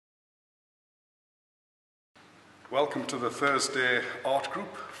Welcome to the Thursday art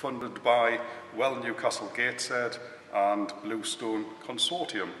group funded by Newcastle Gateshead and Bluestone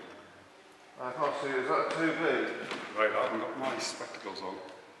Consortium. I can't see, is that too big? Right, I haven't got my spectacles on.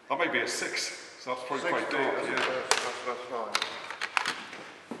 That might be a 6, so that's probably quite dark. Yeah. That's fine.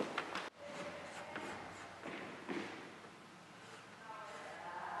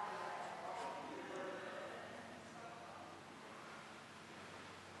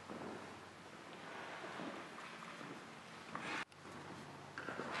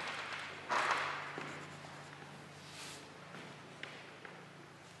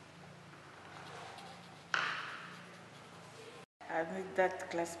 I need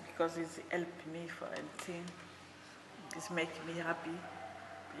that class because it's helped me for anything. It's making me happy.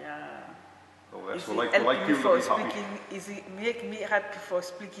 Yeah. Oh, yes. It like you to be happy. It make me happy for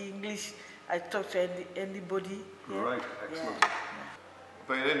speaking English. I talk to anybody. Yeah. Right, excellent. Yeah. I've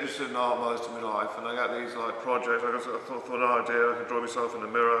been interested in art most of my life, and I get these projects. I thought an idea. I could draw myself in a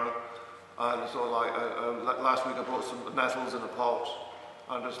mirror, and sort of last week I bought some nettles in a pot,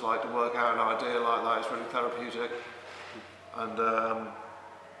 and just like to work out an idea like that. It's really therapeutic. And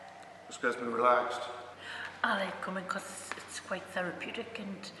just gets me relaxed. I like coming because it's quite therapeutic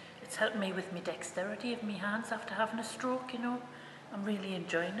and it's helped me with my dexterity of my hands after having a stroke, you know. I'm really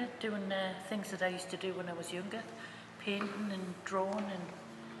enjoying it, doing things that I used to do when I was younger, painting and drawing and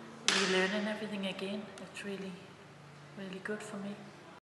relearning everything again. It's really, really good for me.